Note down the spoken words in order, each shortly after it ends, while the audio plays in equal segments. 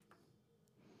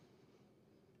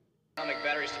Atomic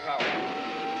batteries to power.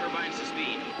 Turbines to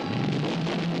speed.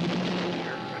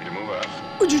 Ready to move out.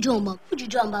 What you talking about? What you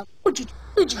talking about? What you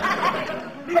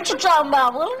talking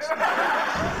about, Willis?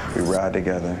 We ride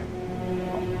together.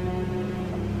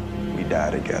 We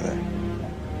die together.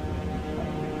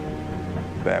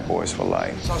 Bad boys for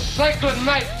life. So say good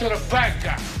night to the bad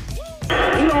guy.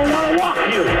 You don't want to walk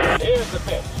you. Here's the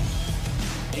pitch.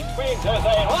 He swings as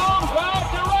a long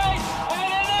drive to right,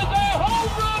 and it is a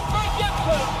home run for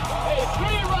Gibson. A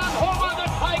 3-run homer. The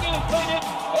Tigers lead it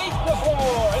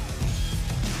 8-4.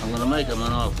 I'm going to make him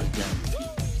an offer again.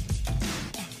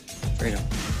 Fredo,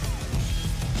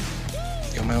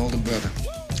 you're my older brother,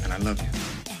 and I love you.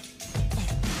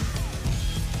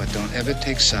 But don't ever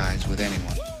take sides with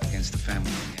anyone against the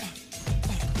family again.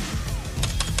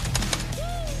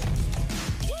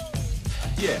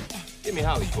 Yeah, give me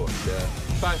Hollyport.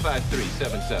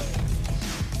 55377.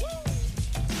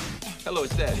 Hello,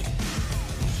 it's Daddy.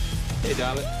 Hey,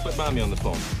 darling, put Mommy on the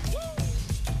phone.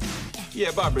 Yeah,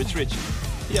 Barbara, it's Richie.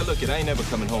 Yeah, look, I ain't never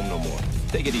coming home no more.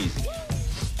 Take it easy.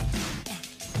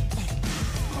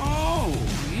 Oh,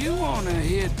 you want to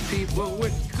hit people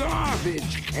with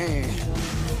garbage cans.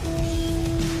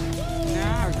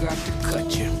 Now I got to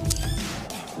cut you.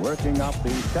 Working up the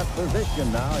set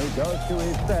position now. He goes to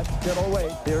his set. Still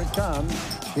away. Here it comes.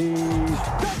 He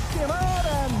struck him out,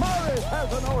 and Morris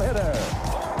has a no-hitter.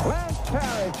 Lance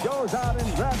Parrish goes out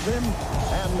and grabs him,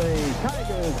 and the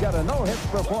Tigers get a no-hit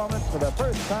performance for the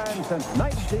first time since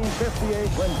 1958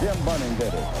 when Jim Bunning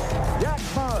did it. Jack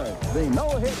Morris, the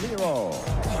no-hit hero.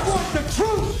 Want the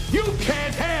truth? You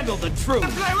can't handle the truth.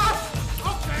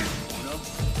 Okay.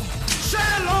 Say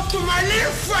hello to my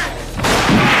little friend.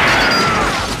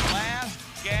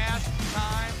 Last gas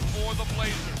time for the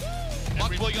Blazers.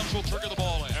 Buck Williams will trigger the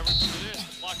ball in. Everything it is.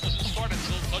 The clock doesn't start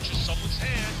until it touches someone's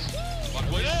hands. Buck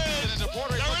Williams in the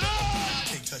border. There it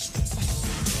is! Can't touch this.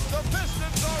 The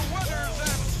Pistons are winners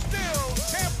and still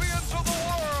champions of the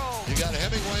world. You got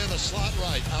Hemingway in the slot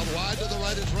right. Out wide to the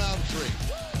right is Roundtree.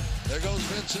 There goes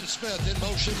Vincent Smith in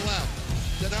motion left.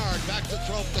 Denard back to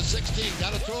throw up to 16.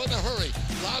 Got to throw in a hurry.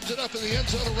 Lobs it up in the end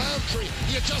zone to Roundtree.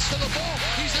 He adjusts to the ball.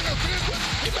 He's interfered with.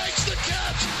 He makes the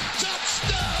catch.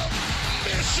 Touchdown,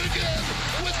 Michigan,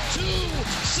 with 2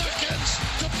 seconds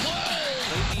to play.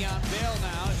 Le'Veon Bell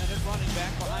now, and then running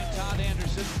back behind Todd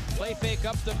Anderson. Play fake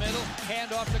up the middle. Hand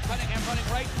off to Cunningham running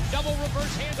right. Double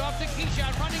reverse hand off to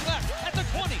Keyshawn running left. At the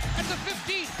 20, at the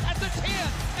 15, at the 10,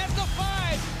 at the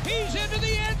 5. He's into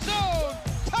the end zone.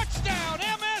 Touchdown,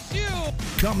 MSU!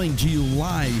 Coming to you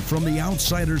live from the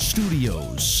Outsider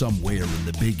Studios, somewhere in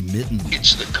the Big Mitten.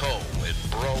 It's the Co and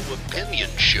Bro Opinion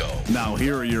Show. Now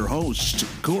here are your hosts,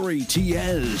 Corey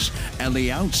Tiez and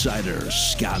the Outsider,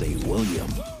 Scotty William.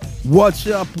 What's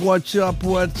up, what's up,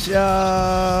 what's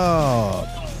up?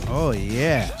 Oh,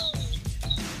 yeah.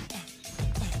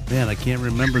 Man, I can't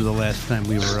remember the last time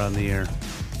we were on the air.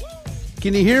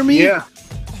 Can you hear me? Yeah.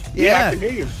 Yeah, I can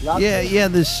hear you. Yeah.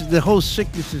 The whole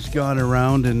sickness has gone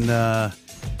around, and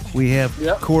we have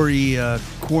Corey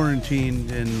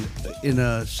quarantined and in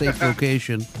a safe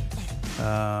location.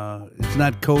 It's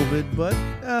not COVID, but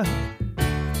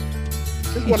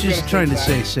he's just trying to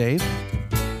stay safe.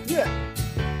 Yeah.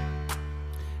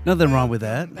 Nothing wrong with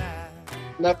that.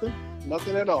 Nothing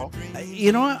at all.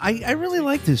 You know what? I really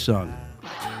like this song.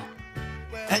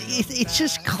 It's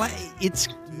just it's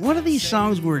one of these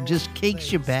songs where it just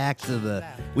takes you back to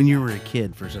when you were a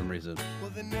kid for some reason.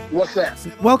 What's that?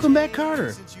 Welcome Back,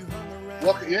 Carter.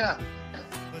 Yeah.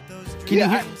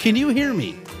 Can you hear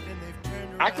me?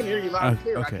 I can hear you loud and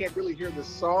clear. Okay. I can't really hear the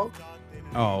song.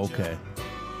 Oh, okay.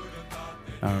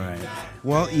 All right.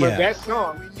 Well, yeah. But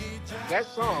that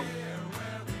song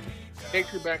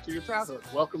takes you back to your childhood.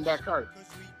 Welcome Back, Carter.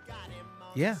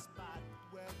 Yeah.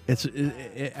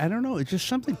 I don't know. It's just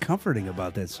something comforting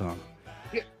about that song.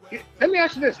 Yeah. Let me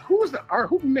ask you this: who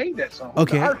made that song?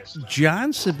 Okay,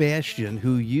 John Sebastian,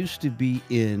 who used to be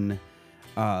in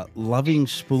Loving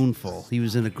Spoonful. He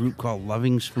was in a group called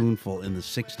Loving Spoonful in the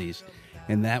 '60s,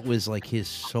 and that was like his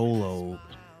solo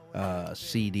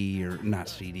CD or not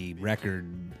CD record.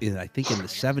 I think in the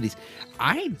 '70s.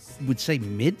 I would say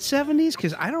mid '70s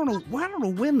because I don't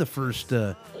know when the first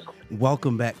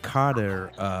Welcome Back,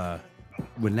 Kotter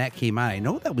when that came out. I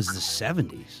know that was the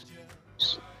 '70s.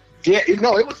 Yeah,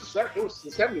 no, it was the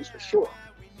 '70s for sure.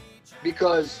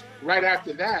 Because right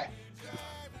after that,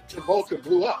 Travolta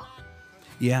blew up.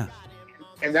 Yeah,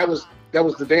 and that was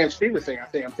the Dance Fever thing.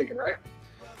 I'm thinking, right?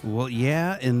 Well,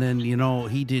 yeah, and then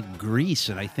he did Grease,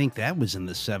 and I think that was in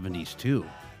the '70s too.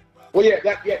 Well,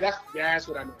 that's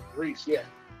what I mean, Grease, yeah.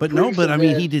 But Grease, I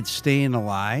mean, he did Staying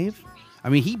Alive. I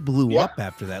mean, he blew up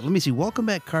after that. Let me see, Welcome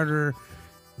Back, Carter.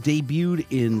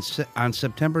 debuted on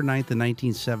September 9th of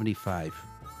 1975.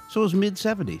 So it was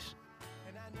mid-70s.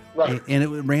 Right. And it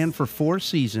ran for 4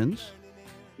 seasons.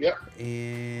 Yep.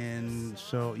 And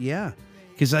so, yeah.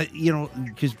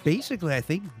 Because basically I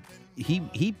think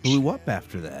he blew up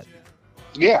after that.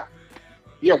 Yeah.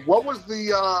 Yeah. What was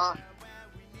the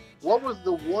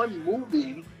one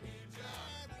movie,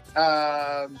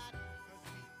 the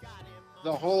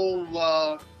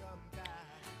whole,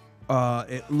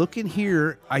 looking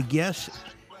here, I guess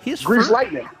his Grease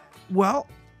Lightning. Well,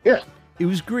 yeah, it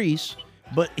was Grease,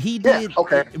 but he did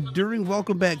during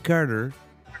Welcome Back, Carter.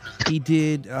 He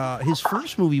did his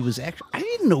first movie was actually. I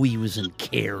didn't know he was in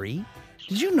Carrie.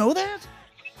 Did you know that?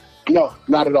 No,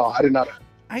 not at all. I did not.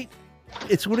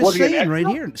 It's what it's saying right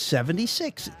here.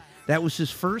 76. That was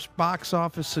his first box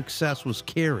office success. Was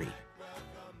Carrie.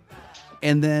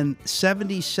 And then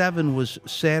 77 was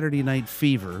Saturday Night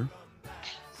Fever.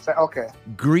 Okay.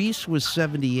 Grease was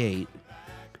 78.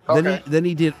 Okay. Then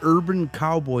he did Urban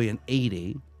Cowboy in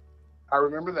 80. I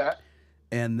remember that.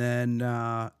 And then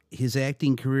his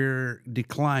acting career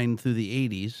declined through the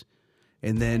 80s.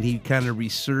 And then he kind of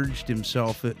resurged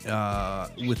himself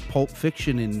with Pulp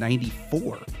Fiction in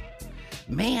 94.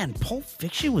 Man, Pulp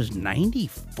Fiction was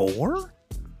 94?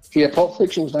 Yeah, Pulp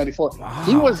Fiction was 94. Wow.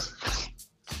 He was,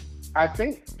 I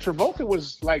think Travolta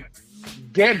was like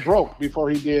dead broke before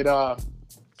he did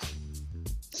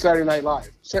Saturday Night Live.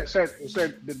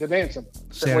 The dancing.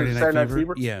 Saturday Night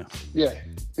Fever? Yeah. Yeah.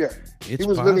 It's he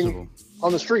was possible. living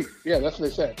on the street. Yeah, that's what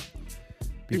they said.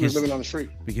 He was living on the street.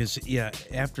 Because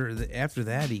after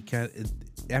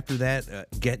that,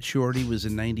 Get Shorty was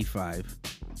in 95.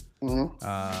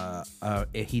 Mm-hmm.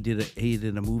 He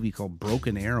did a movie called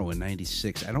Broken Arrow in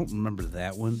 96. I don't remember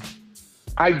that one.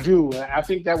 I do. I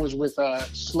think that was with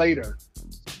Slater.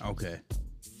 Okay.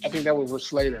 I think that was with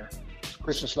Slater,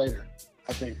 Christian Slater.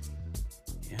 I think.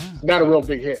 Yeah. Not a real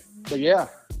big hit, but yeah.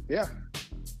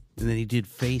 And then he did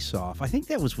Face Off. I think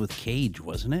that was with Cage,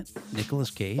 wasn't it?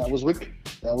 Nicolas Cage. That was with Cage.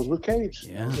 Yeah. That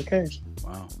was with Cage.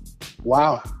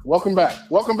 Wow. Welcome back.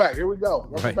 Here we go.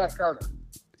 Welcome back, Carter.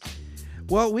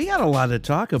 Well, we got a lot to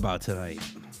talk about tonight.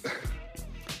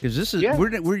 Because this is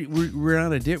we're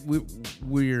on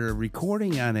we're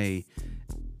recording on a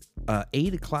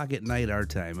 8 o'clock at night our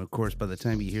time. Of course, by the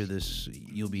time you hear this,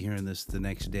 you'll be hearing this the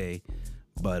next day.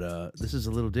 But this is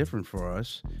a little different for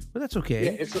us, but that's okay.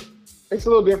 Yeah, it's a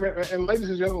little different. And ladies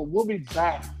and gentlemen, we'll be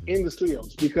back in the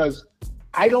studios because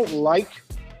I love the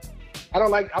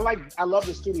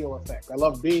studio effect. I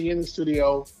love being in the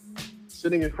studio,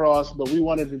 sitting across, but we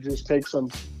wanted to just take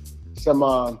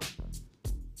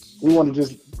we want to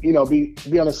just, be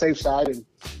on the safe side and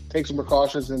take some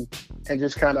precautions and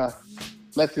just kind of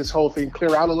let this whole thing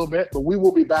clear out a little bit. But we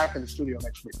will be back in the studio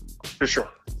next week for sure.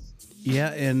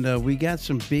 Yeah, and we got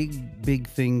some big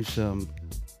things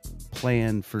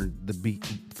planned for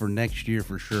next year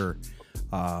for sure.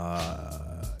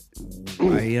 I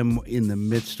am in the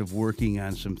midst of working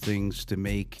on some things to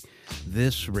make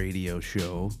this radio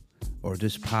show or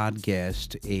this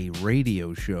podcast a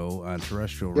radio show on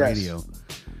terrestrial radio.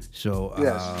 So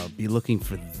be looking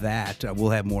for that.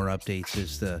 We'll have more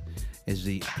updates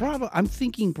I'm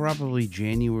thinking probably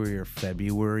January or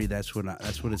February. That's what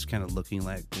it's kind of looking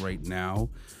like right now.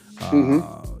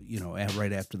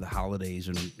 Right after the holidays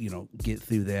and get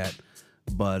through that.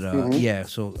 But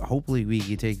so hopefully we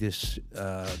can take this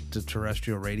to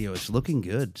terrestrial radio. It's looking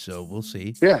good, so we'll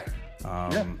see. Yeah.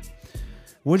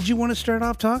 What did you want to start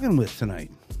off talking with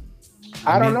tonight?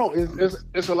 I don't know.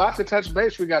 It's a lot to touch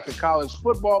base. We got the college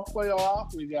football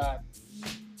playoff. We got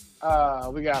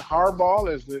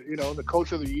Harbaugh as the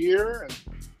coach of the year, and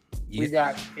we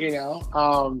got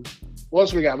what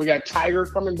else we got? We got Tiger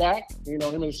coming back. Him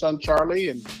and his son Charlie,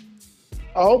 and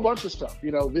a whole bunch of stuff.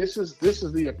 This is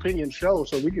the opinion show,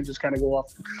 so we can just kind of go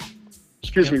off.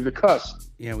 The cuss.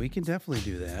 Yeah, we can definitely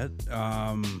do that.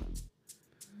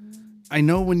 I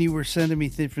know when you were sending me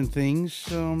different things.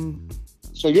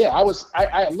 So yeah, I was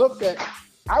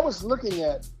looking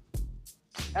at.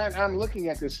 And I'm looking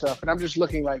at this stuff, and I'm just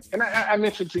looking and I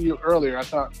mentioned to you earlier, I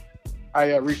thought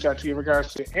I reached out to you in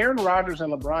regards to Aaron Rodgers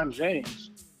and LeBron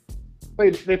James.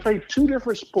 They play two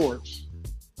different sports,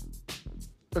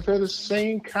 but they're the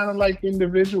same kind of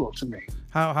individual to me.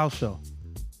 How so?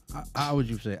 How would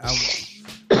you say?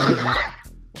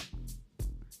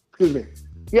 Excuse me.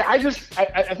 Yeah, I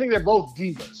think they're both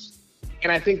divas,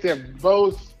 and I think they're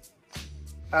both.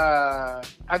 I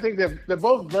think they're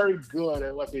both very good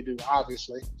at what they do.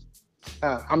 Obviously,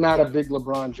 I'm not a big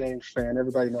LeBron James fan.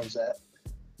 Everybody knows that.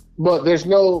 But there's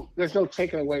no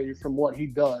taking away from what he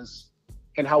does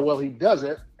and how well he does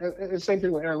it. And the same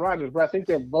thing with Aaron Rodgers. But I think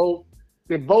they're both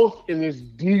they're both in this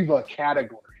diva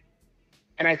category,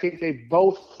 and I think they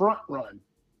both front run.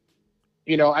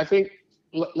 You know, I think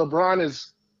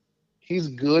LeBron he's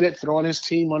good at throwing his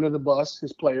team under the bus,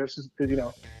 his players. You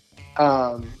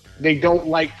know, they don't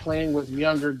like playing with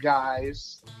younger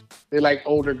guys. They like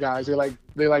older guys. They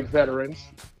like veterans.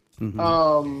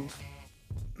 Mm-hmm.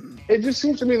 It just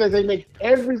seems to me that they make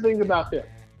everything about him.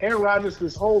 Aaron Rodgers,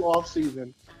 this whole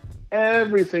offseason,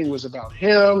 everything was about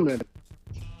him, and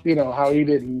you know how he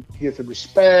didn't get the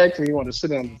respect, and he wanted to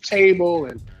sit on the table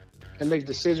and make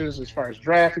decisions as far as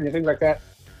drafting and things like that.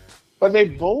 But they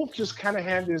both just kind of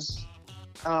had this,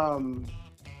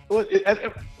 was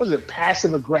it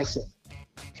passive aggressive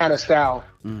kind of style,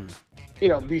 you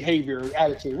know, behavior,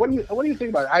 attitude. What do you think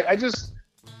about it? I just,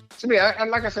 to me,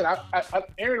 like I said,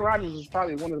 Aaron Rodgers is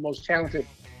probably one of the most talented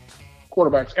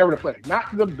quarterbacks ever to play.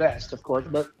 Not the best, of course,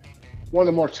 but one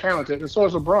of the more talented, and so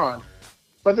is LeBron.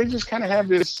 But they just kind of have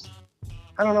this,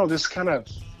 I don't know, this kind of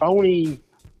phony,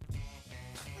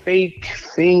 fake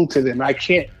thing to them. I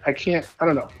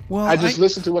don't know. Well, I just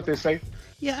listen to what they say.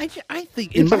 Yeah, I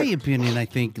think, in my opinion, I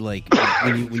think like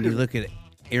when you look at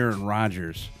Aaron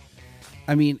Rodgers,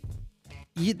 I mean,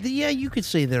 you could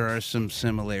say there are some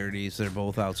similarities. They're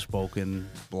both outspoken,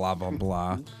 blah blah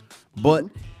blah. But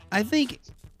I think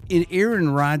in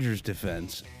Aaron Rodgers'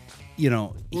 defense, you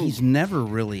know, he's never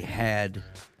really had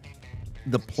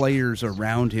the players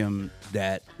around him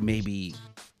that maybe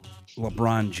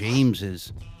LeBron James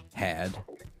has had,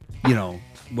 you know,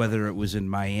 whether it was in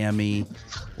Miami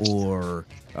or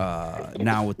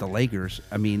now with the Lakers.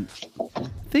 I mean,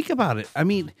 think about it. I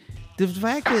mean, the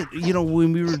fact that, you know,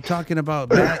 when we were talking about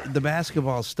the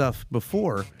basketball stuff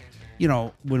before, you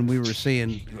know, when we were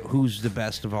saying who's the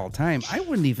best of all time, I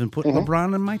wouldn't even put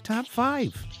LeBron in my top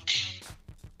 5.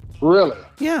 Really?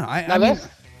 Yeah,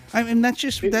 I mean that's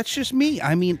just me.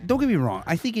 I mean, don't get me wrong.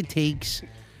 I think it takes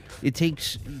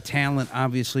talent,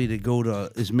 obviously, to go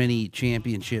to as many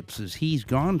championships as he's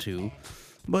gone to,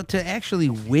 but to actually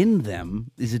win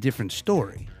them is a different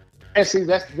story. And see,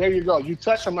 there you go. You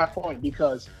touched on my point,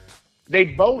 because they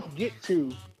both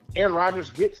Aaron Rodgers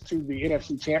gets to the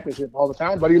NFC Championship all the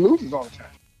time, but he loses all the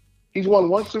time. He's won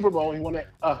one Super Bowl. He won it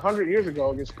 100 years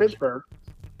ago against Pittsburgh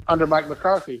under Mike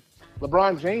McCarthy.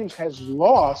 LeBron James has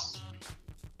lost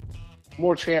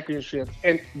more championships,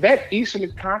 and that Eastern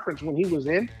Conference when he was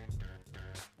in,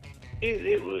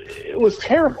 it was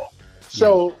terrible.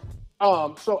 So,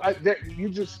 you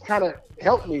just kind of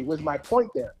helped me with my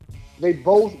point there. They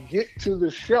both get to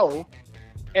the show,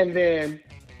 and then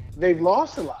they've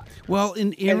lost a lot. Well,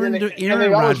 in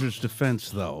Aaron Rodgers'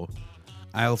 defense, though,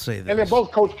 I'll say this. And they're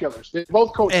both coach killers. They're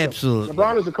both coach Absolutely.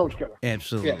 killers. LeBron is a coach killer.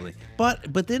 Absolutely. Yeah.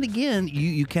 But then again,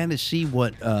 you kind of see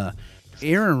what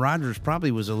Aaron Rodgers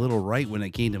probably was a little right when it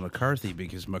came to McCarthy,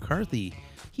 because McCarthy,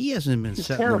 he hasn't been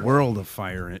setting the world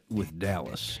afire with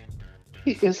Dallas.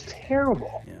 He is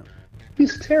terrible. Yeah.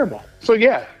 He's terrible. So,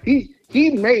 yeah, he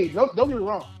made, don't get me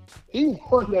wrong, he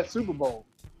won that Super Bowl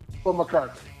for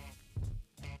McCarthy.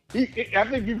 I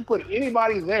think you can put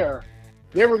anybody there,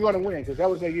 they were going to win, because that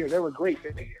was their year. They were great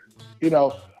that year, you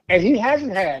know. And he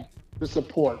hasn't had the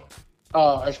support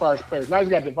as far as players. Now he's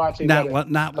got Devontae.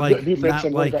 Not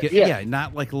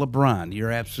like LeBron.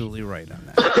 You're absolutely right on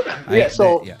that.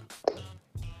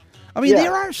 I mean,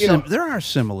 there are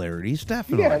similarities,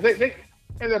 definitely. Yeah,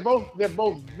 they're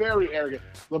both very arrogant.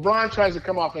 LeBron tries to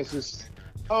come off as this,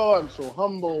 I'm so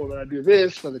humble and I do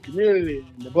this for the community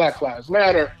and the Black Lives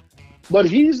Matter. But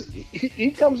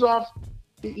he comes off,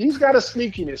 he's got a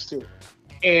sneakiness to him.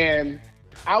 And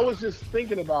I was just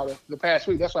thinking about it the past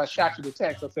week. That's why I shot you the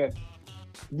text. I said,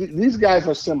 these guys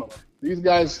are similar. These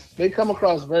guys, they come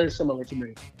across very similar to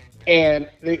me. And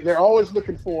they're always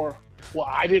looking for, well,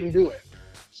 I didn't do it.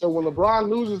 So when LeBron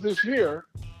loses this year,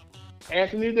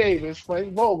 Anthony Davis,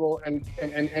 Frank Vogel,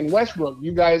 and Westbrook,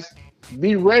 you guys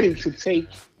be ready to take,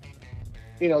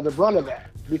 the brunt of that,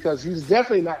 because he's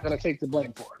definitely not going to take the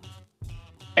blame for it.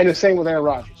 And the same with Aaron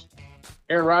Rodgers.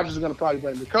 Aaron Rodgers is going to probably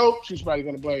blame the coach. He's probably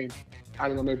going to blame, I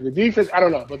don't know, maybe the defense. I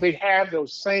don't know. But they have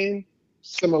those same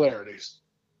similarities.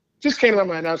 Just came to my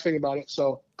mind. I was thinking about it.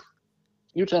 So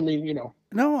you tell me,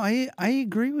 No, I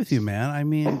agree with you, man. I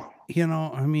mean,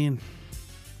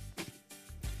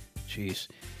 jeez.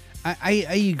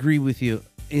 I agree with you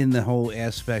in the whole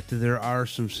aspect. There are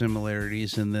some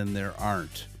similarities, and then there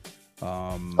aren't.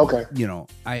 Okay.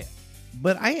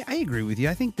 But I agree with you.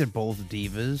 I think they're both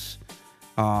divas.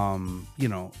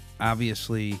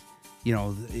 Obviously,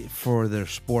 for their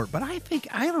sport. But I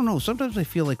don't know. Sometimes I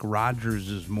feel like Rodgers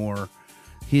is more,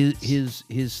 his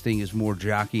thing is more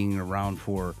jockeying around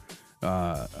for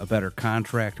a better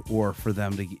contract, or for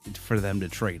them to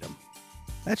trade him.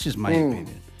 That's just my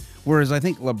opinion. Whereas I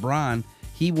think LeBron,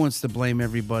 he wants to blame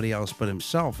everybody else but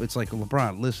himself. It's like,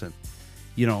 LeBron, listen,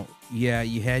 you know, yeah,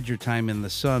 you had your time in the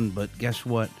sun, but guess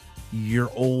what?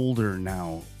 You're older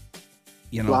now.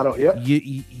 You know,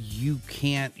 you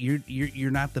can't.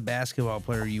 You're not the basketball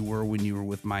player you were when you were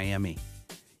with Miami.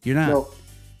 You're not. No.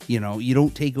 You know, you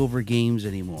don't take over games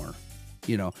anymore.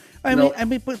 You know, I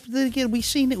mean, but then again, we've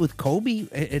seen it with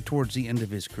Kobe towards the end of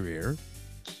his career.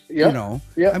 Yeah. You know,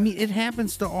 I mean, it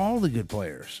happens to all the good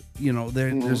players. You know,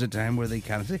 there's a time where they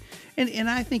kind of say, and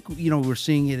I think, you know, we're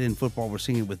seeing it in football. We're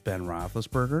seeing it with Ben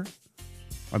Roethlisberger.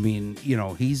 I mean, you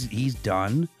know, he's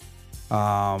done.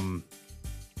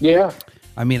 Yeah.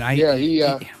 I mean,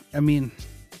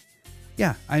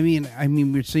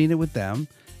 we're seeing it with them,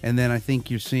 and then I think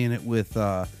you're seeing it with,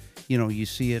 you know, you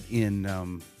see it in,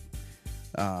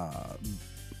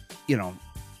 you know,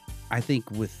 I think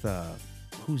with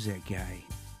who's that guy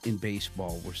in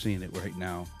baseball? We're seeing it right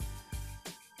now.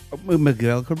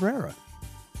 Miguel Cabrera.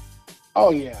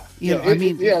 Oh yeah. You know, I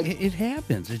mean, it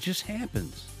happens. It just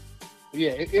happens.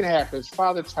 Yeah, it happens.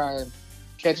 Father time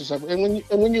catches up, and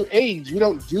when you age, you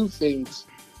don't do things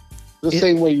the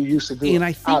same way you used to do. And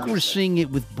I think we're seeing it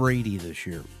with Brady this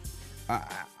year.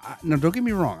 Now, don't get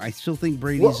me wrong. I still think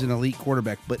Brady's an elite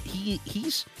quarterback, but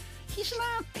he's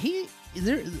not.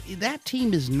 That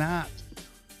team is not.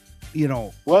 You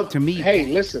know. Well, to me, hey,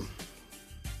 listen.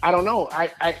 I don't know.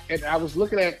 I was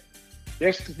looking at.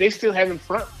 They still have in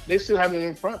front. They still have him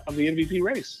in front of the MVP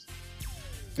race.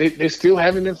 They still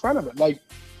have him in front of it. Like,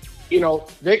 you know,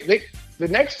 they the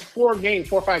next 4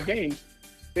 or 5 games,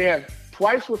 they have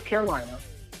twice with Carolina,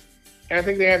 and I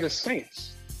think they have the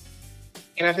Saints,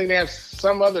 and I think they have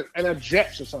some other, and the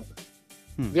Jets or something.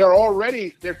 They're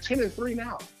 10-3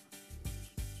 now.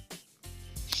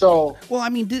 So, well, I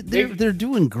mean, they're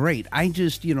doing great. I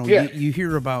just, you know, you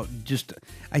hear about just.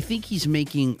 I think he's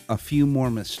making a few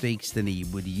more mistakes than he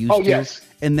would used to. Yes.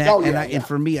 And that, and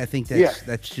for me, I think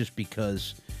that's just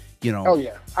because, you know,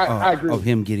 I agree of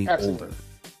him getting older.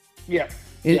 Yeah.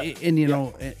 And you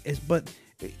know, but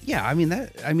yeah, I mean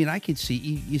I could see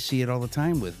you see it all the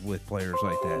time with players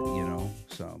like that, you know.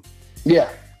 So yeah.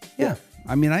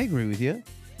 I mean, I agree with you.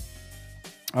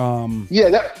 I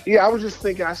was just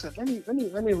thinking. I said, let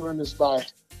me run this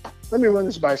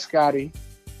by Scotty,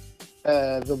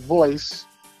 the voice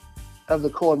of the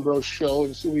Coen Bros show,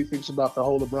 and see what he thinks about the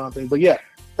whole LeBron thing. But yeah,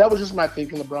 that was just my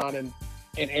thinking. LeBron and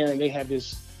Aaron, they had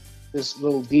this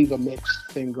little diva mix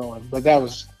thing going. But that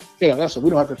was, you know, that's what we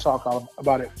don't have to talk all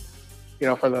about it, you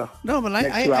know, for the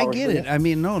I get it. I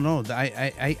mean, no,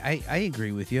 I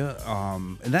agree with you.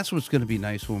 And that's what's going to be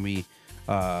nice when we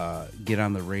get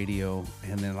on the radio.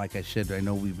 And then, like I said, I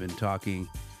know we've been talking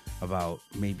about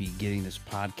maybe getting this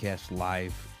podcast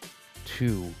live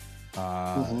too.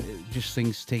 Just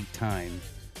things take time,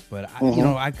 but you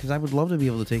know, because I would love to be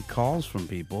able to take calls from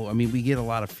people. I mean, we get a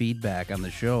lot of feedback on the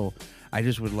show. I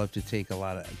just would love to take a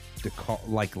lot of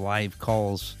like live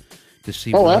calls to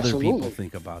see what other people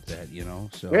think about that. You know,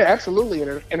 so yeah, absolutely,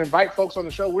 and invite folks on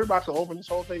the show. We're about to open this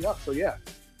whole thing up, so yeah,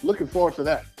 looking forward to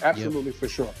that. Absolutely, for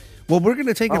sure. Well, we're going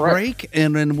to take a break,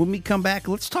 and then when we come back,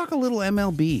 let's talk a little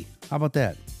MLB. How about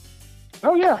that?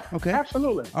 Oh yeah. Okay.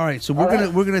 Absolutely. All right. So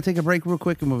we're gonna take a break real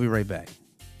quick, and we'll be right back.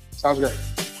 Sounds good.